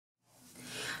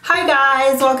Hi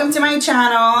guys, welcome to my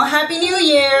channel. Happy New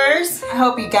Year's. I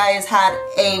hope you guys had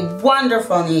a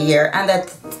wonderful new year and that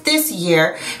this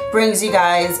year brings you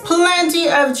guys plenty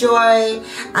of joy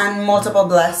and multiple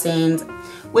blessings.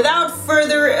 Without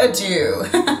further ado,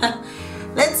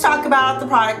 let's talk about the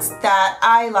products that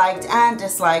I liked and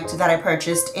disliked that I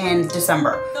purchased in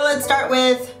December. So let's start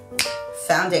with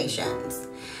foundations.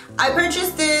 I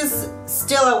purchased this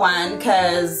Stila one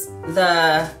because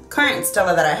the current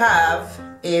Stila that I have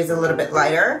is a little bit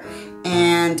lighter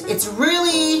and it's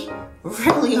really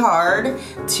hard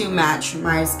to match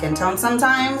my skin tone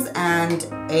sometimes, and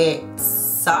it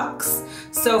sucks.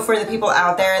 So for the people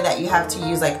out there that you have to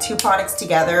use like two products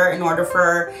together in order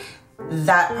for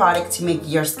that product to make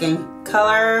your skin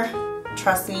color,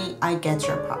 trust me, I get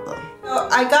your problem. So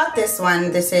I got this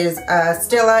one. This is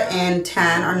Stila in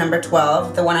 10 or number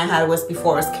 12. The one I had was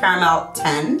before was Caramel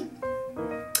 10.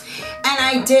 And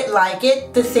I did like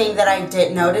it. The thing that I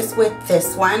did notice with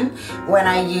this one when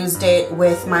I used it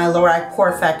with my Lore'al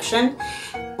Perfection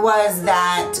was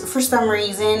that for some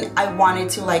reason I wanted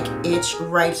to like itch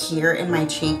right here in my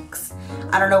cheeks.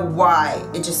 I don't know why.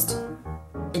 It just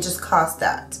caused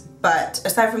that. But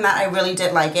aside from that, I really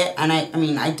did like it, and I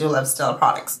mean I do love Stila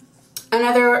products.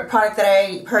 Another product that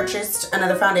I purchased,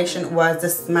 another foundation, was the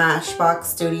Smashbox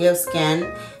Studio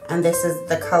Skin, and this is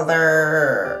the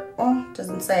color, oh, it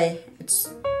doesn't say,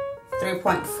 it's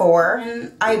 3.4.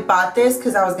 And I bought this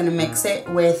because I was gonna mix it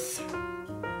with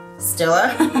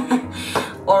Stila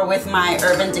or with my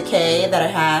Urban Decay that I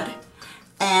had,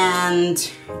 and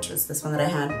which was this one that I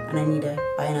had, and I need to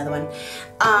buy another one.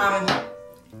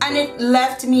 And it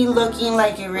left me looking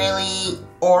like really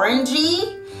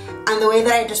orangey. And the way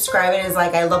that I describe it is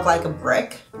like I look like a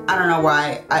brick. I don't know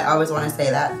why I always want to say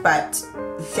that, but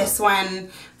this one,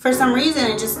 for some reason,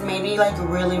 it just made me like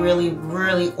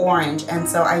really orange, and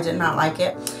so I did not like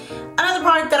it. Another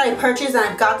product that I purchased, and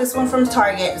I got this one from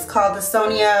Target, is called the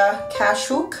Sonia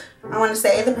Kashuck, I want to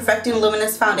say, the Perfecting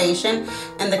Luminous Foundation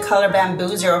in the color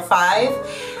Bamboo 05.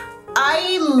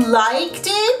 I liked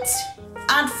it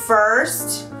at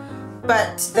first,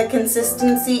 but the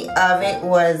consistency of it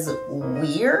was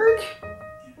weird.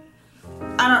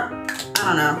 I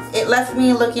don't know. It left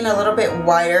me looking a little bit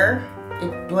whiter.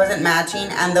 It wasn't matching,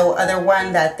 and the other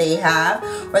one that they have,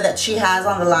 or that she has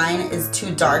on the line, is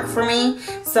too dark for me.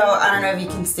 So I don't know if you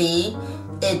can see,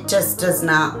 it just does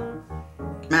not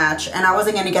match. And I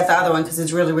wasn't gonna get the other one because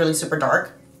it's really super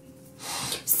dark.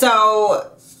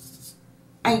 So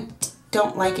I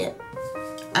don't like it.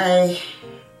 I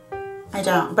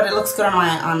don't, but it looks good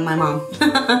on my mom.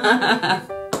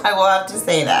 I will have to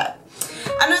say that.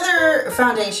 Another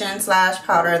foundation slash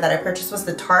powder that I purchased was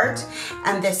the Tarte,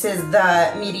 and this is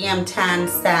the Medium Tan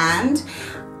Sand.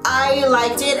 I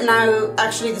liked it, and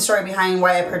actually the story behind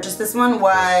why I purchased this one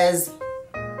was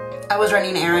I was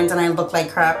running errands and I looked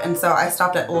like crap, and so I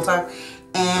stopped at Ulta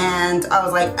and I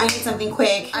was like, I need something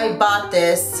quick. I bought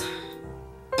this,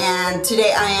 and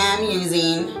today I am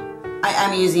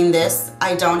using this.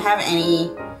 I don't have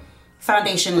any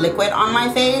foundation liquid on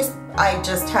my face. I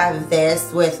just have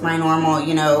this with my normal,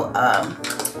 you know,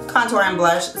 contour and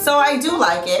blush. So I do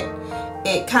like it.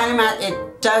 It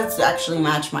does actually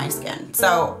match my skin.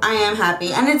 So I am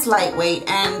happy, and it's lightweight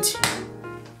and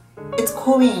it's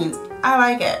cool beans. I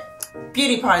like it.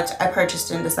 Beauty product I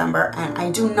purchased in December and I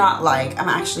do not like. I'm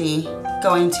actually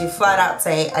going to flat out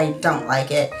say I don't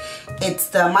like it. It's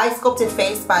the My Sculpted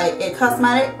Face by It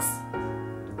Cosmetics.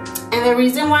 And the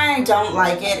reason why I don't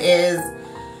like it is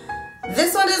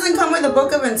this one doesn't come with a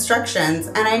book of instructions,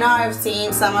 and I know I've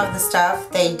seen some of the stuff,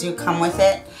 they do come with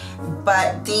it,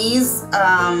 but these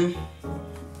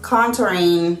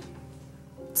contouring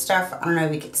stuff, I don't know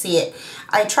if you can see it.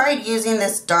 I tried using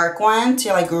this dark one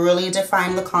to like really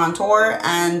define the contour,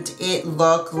 and it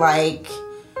looked like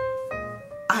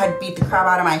I had beat the crap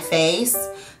out of my face.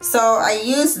 So I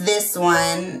used this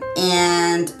one,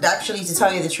 and actually, to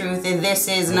tell you the truth, this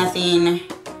is nothing.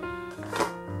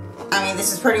 I mean,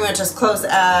 this is pretty much as close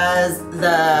as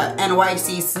the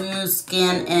NYC Smooth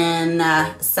Skin in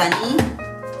Sunny.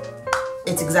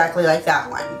 It's exactly like that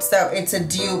one. So it's a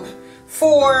dupe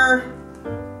for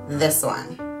this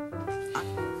one.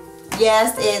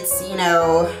 Yes, it's, you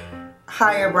know,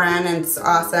 higher brand and it's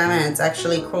awesome and it's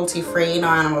actually cruelty free, no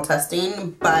animal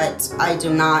testing, but I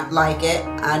do not like it.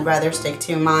 I'd rather stick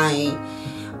to my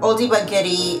oldie but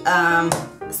goodie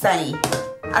Sunny.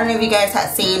 I don't know if you guys have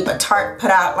seen, but Tarte put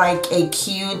out like a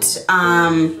cute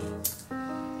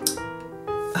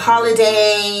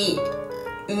holiday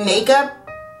makeup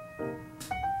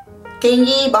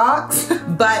thingy box,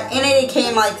 but in it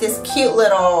came like this cute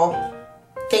little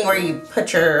thing where you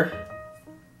put your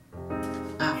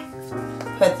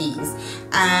put these.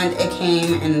 And it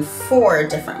came in 4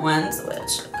 different ones,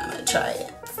 which I'm gonna try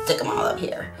and stick them all up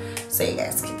here so you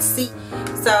guys can see.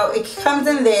 So it comes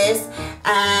in this,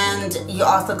 and you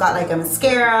also got like a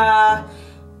mascara,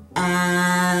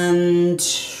 and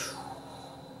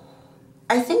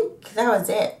I think that was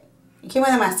it. It came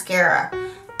with a mascara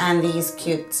and these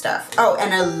cute stuff. Oh,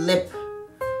 and a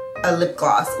lip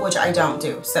gloss, which I don't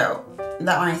do. So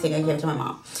that one I think I gave to my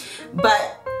mom.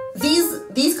 But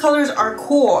these colors are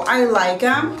cool. I like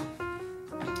them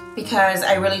because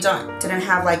I really didn't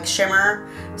have like shimmer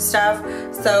stuff.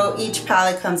 So each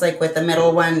palette comes like with the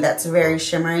middle one that's very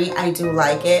shimmery. I do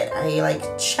like it. I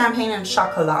like champagne and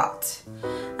chocolat.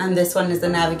 And this one is the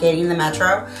Navigating the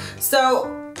Metro.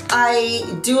 So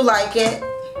I do like it.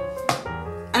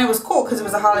 And it was cool because it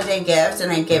was a holiday gift, and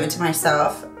I gave it to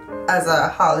myself as a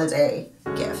holiday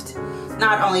gift.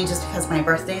 Not only just because my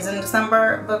birthday's in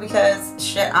December, but because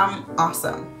shit, I'm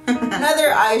awesome. Another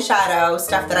eyeshadow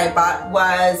stuff that I bought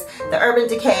was the Urban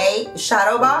Decay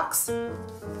Shadow Box.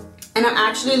 And I'm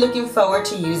actually looking forward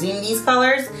to using these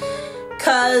colors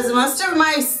because most of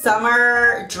my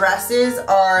summer dresses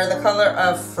are the color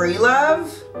of Free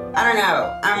Love. I don't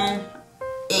know, I'm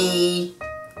a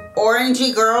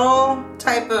orangey girl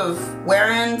type of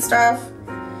wearing stuff,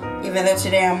 even though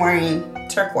today I'm wearing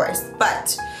turquoise.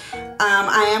 But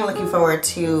I am looking forward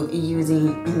to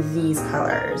using these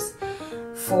colors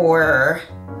for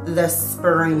the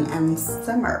spring and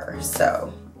summer.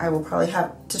 So I will probably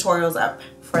have tutorials up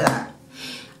for that.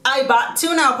 I bought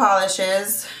 2 nail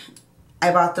polishes.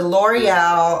 I bought the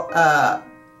Loreal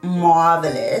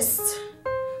Mauvelous,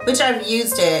 which I've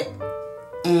used it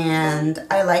and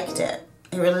I liked it.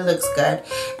 It really looks good.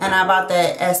 And I bought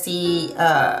the Essie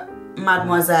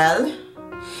Mademoiselle.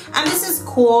 And this is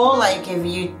cool, like if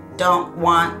you don't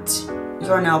want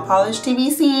your nail polish to be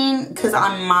seen, because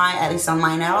at least on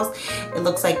my nails, it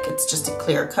looks like it's just a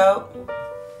clear coat.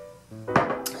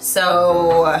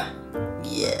 So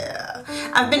yeah,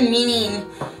 I've been meaning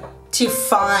to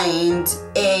find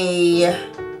a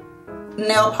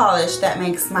nail polish that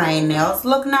makes my nails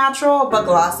look natural but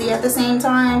glossy at the same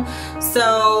time.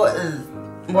 So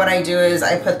what I do is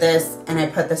I put this and I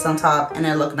put this on top and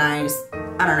it look nice.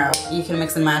 I don't know, you can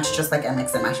mix and match just like I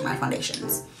mix and match my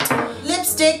foundations.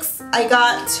 Lipsticks, I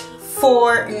got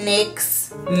 4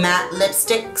 NYX matte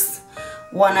lipsticks.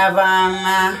 One of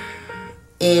them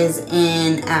is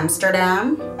in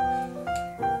Amsterdam.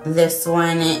 This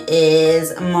one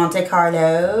is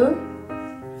Montecarlo,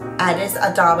 Addis,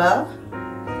 Addaba,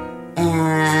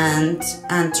 and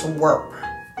Antwerp.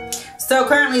 So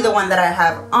currently the one that I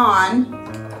have on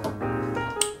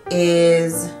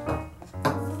is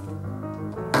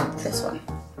this one.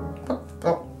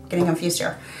 Oh, getting confused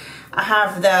here. I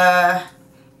have the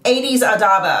 80s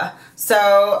Addaba.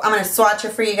 So I'm gonna swatch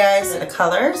it for you guys, the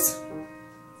colors.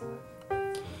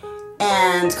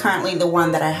 And currently the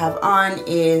one that I have on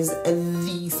is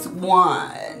this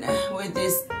one with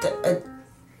this, the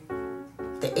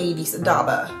 80s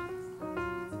Addaba.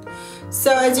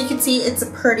 So as you can see, it's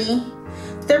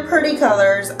they're pretty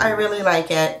colors. I really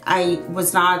like it. I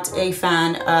was not a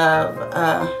fan of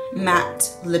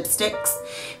matte lipsticks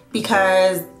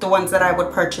because the ones that I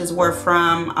would purchase were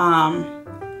from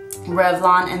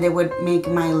Revlon, and they would make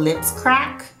my lips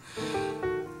crack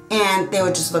and they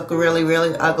would just look really,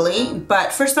 really ugly.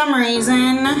 But for some reason,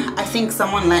 I think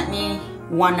someone lent me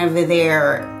one of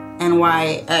their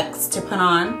NYX to put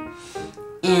on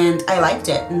and I liked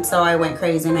it, and so I went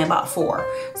crazy and I bought 4.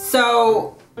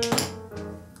 So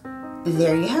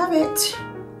there you have it.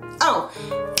 Oh,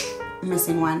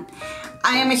 missing one.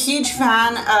 I am a huge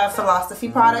fan of Philosophy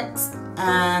products,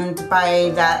 and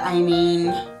by that I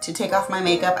mean to take off my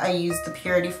makeup, I use the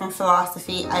Purity from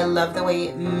Philosophy. I love the way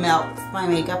it melts my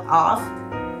makeup off,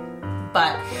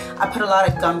 but I put a lot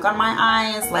of gunk on my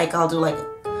eyes. Like I'll do like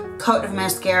a coat of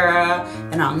mascara,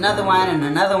 then another one and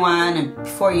another one, and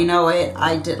before you know it,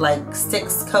 I did like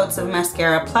 6 coats of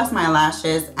mascara plus my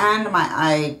lashes and my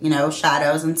eye,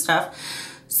 shadows and stuff.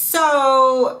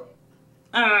 So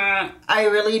I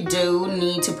really do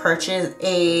need to purchase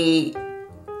a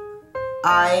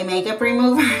eye makeup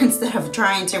remover instead of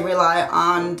trying to rely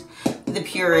on the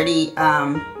Purity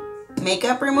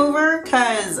makeup remover,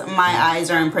 because my eyes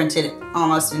are imprinted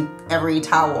almost in every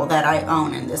towel that I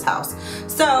own in this house.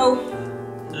 So,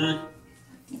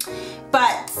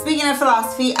 but speaking of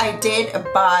Philosophy, I did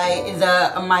buy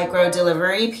the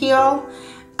Microdelivery peel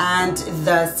and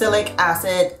the Sylic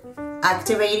acid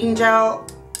activating gel.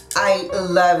 I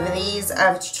love these.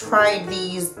 I've tried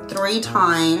these 3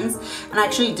 times and I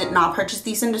actually did not purchase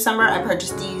these in December. I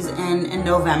purchased these in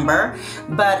November,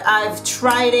 but I've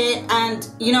tried it and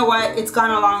you know what? It's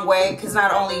gone a long way because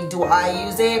not only do I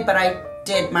use it, but I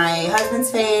did my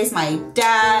husband's face, my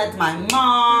dad's, my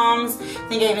mom's. I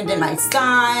think I even did my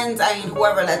son's. I mean,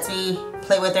 whoever lets me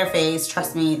play with their face,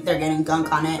 trust me, they're getting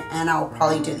gunk on it, and I'll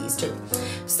probably do these too.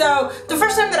 So the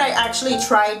first time that I actually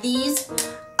tried these,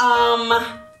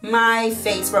 my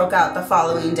face broke out the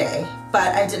following day,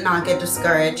 but I did not get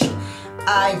discouraged.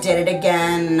 I did it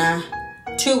again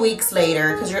 2 weeks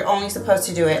later because you're only supposed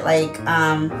to do it like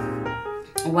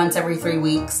once every 3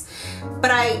 weeks.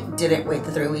 But I didn't wait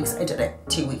the 3 weeks. I did it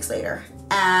 2 weeks later,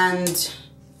 and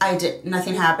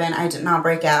nothing happened. I did not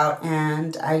break out,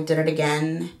 and I did it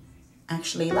again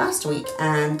actually last week,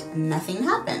 and nothing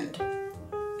happened.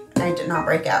 I did not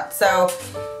break out. So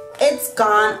it's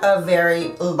gone a very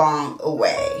long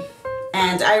way,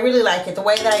 and I really like it. The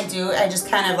way that I do, I just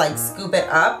kind of like scoop it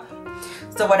up.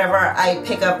 So whatever I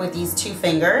pick up with these 2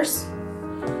 fingers,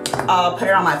 I'll put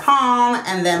it on my palm,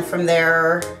 and then from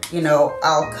there, you know,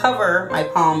 I'll cover my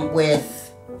palm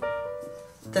with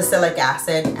the Sylic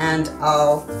acid, and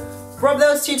I'll rub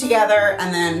those 2 together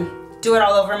and then do it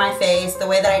all over my face. The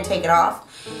way that I take it off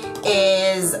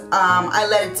is I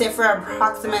let it sit for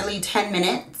approximately 10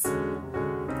 minutes.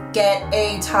 Get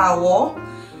a towel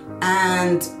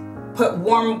and put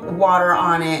warm water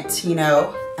on it, you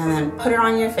know, and then put it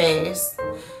on your face.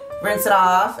 Rinse it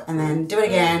off and then do it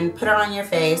again, put it on your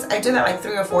face. I did that like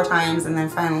 3 or 4 times, and then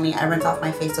finally I rinse off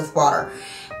my face with water.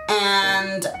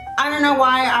 And I don't know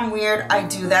why, I'm weird, I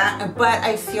do that, but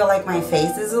I feel like my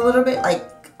face is a little bit like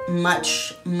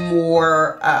much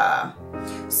more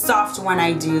soft when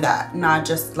I do that, not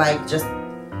just like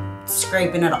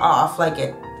scraping it off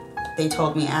like they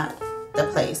told me at the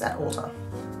place at Ulta.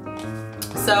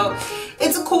 So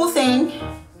it's a cool thing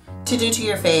to do to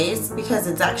your face because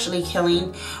it's actually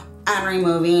killing and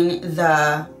removing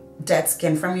the dead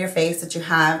skin from your face that you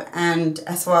have. And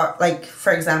as far, like,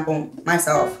 for example,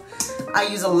 myself, I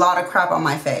use a lot of crap on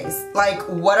my face. Like,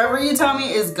 whatever you tell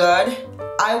me is good,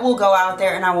 I will go out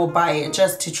there and I will buy it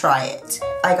just to try it.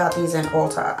 I got these in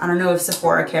Ulta. I don't know if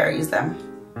Sephora carries them,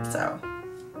 so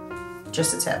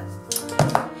just a tip.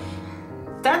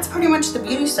 That's pretty much the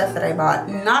beauty stuff that I bought.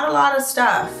 Not a lot of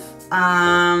stuff.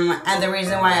 And the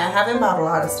reason why I haven't bought a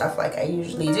lot of stuff like I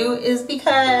usually do is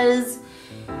because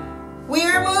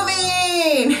we're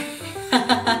moving.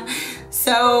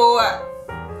 So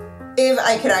if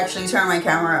I could actually turn my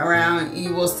camera around,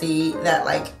 you will see that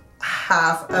like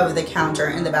half of the counter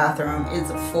in the bathroom is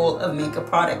full of makeup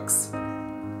products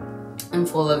and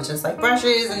full of just like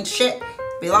brushes and shit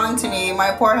belong to me.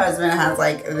 My poor husband has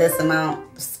like this amount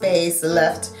of space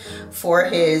left for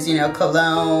his, you know,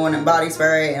 cologne and body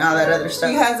spray and all that other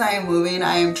stuff. Because I am moving,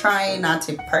 I am trying not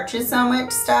to purchase so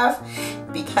much stuff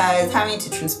because having to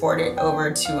transport it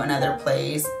over to another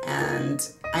place, and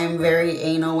I'm very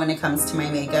anal when it comes to my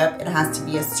makeup. It has to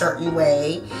be a certain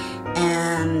way,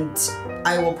 and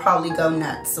I will probably go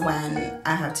nuts when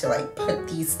I have to like put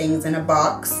these things in a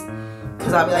box,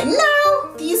 because I'll be like,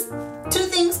 no, these 2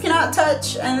 things cannot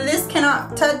touch, and this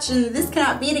cannot touch, and this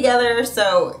cannot be together.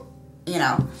 So, you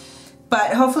know,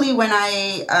 but hopefully when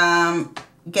I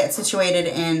get situated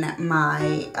in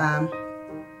my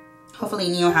hopefully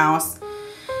new house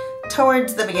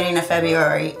towards the beginning of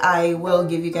February, I will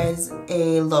give you guys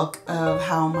a look of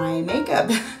how my makeup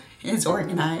is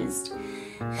organized.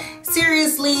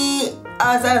 Seriously,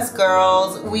 us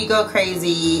girls, we go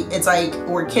crazy. It's like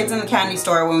we're kids in the candy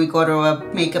store when we go to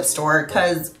a makeup store,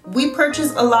 because we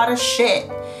purchase a lot of shit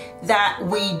that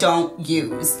we don't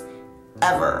use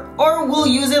ever, or we'll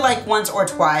use it like once or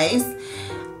twice.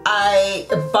 I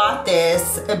bought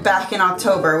this back in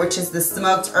October, which is the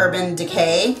Smoked Urban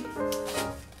Decay,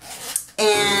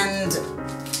 and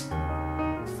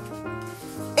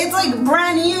it's like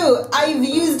brand new. I've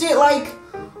used it like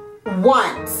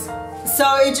once.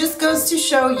 So it just goes to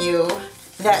show you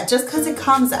that just because it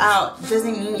comes out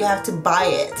doesn't mean you have to buy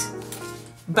it.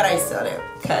 But I still do,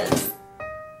 because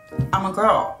I'm a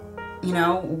girl. You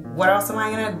know, what else am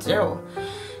I gonna do?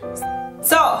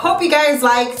 So hope you guys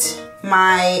liked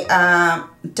my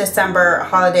December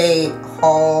holiday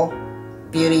haul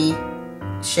beauty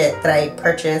shit that I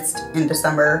purchased in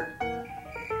December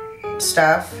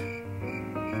stuff.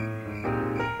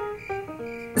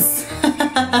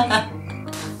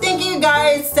 Thank you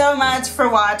guys so much for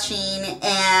watching,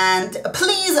 and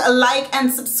please like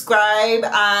and subscribe.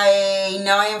 I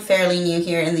know I am fairly new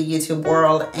here in the YouTube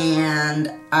world,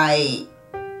 and I've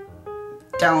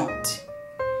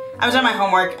done my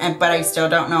homework, but I still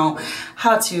don't know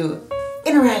how to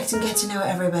interact and get to know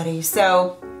everybody.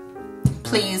 So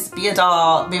please be a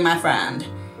doll, be my friend,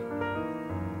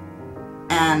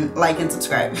 and like and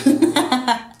subscribe.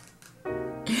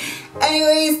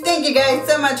 Anyways, thank you guys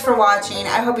so much for watching.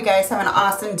 I hope you guys have an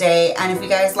awesome day, and if you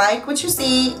guys like what you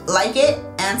see, like it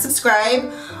and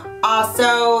subscribe.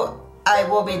 Also, I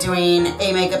will be doing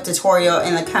a makeup tutorial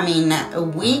in the coming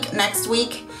week, next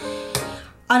week,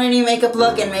 on a new makeup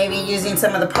look and maybe using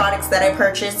some of the products that I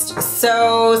purchased.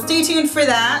 So stay tuned for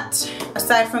that.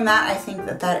 Aside from that, I think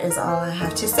that that is all I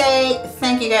have to say.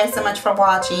 Thank you guys so much for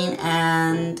watching,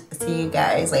 and see you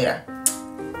guys later.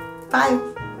 Bye.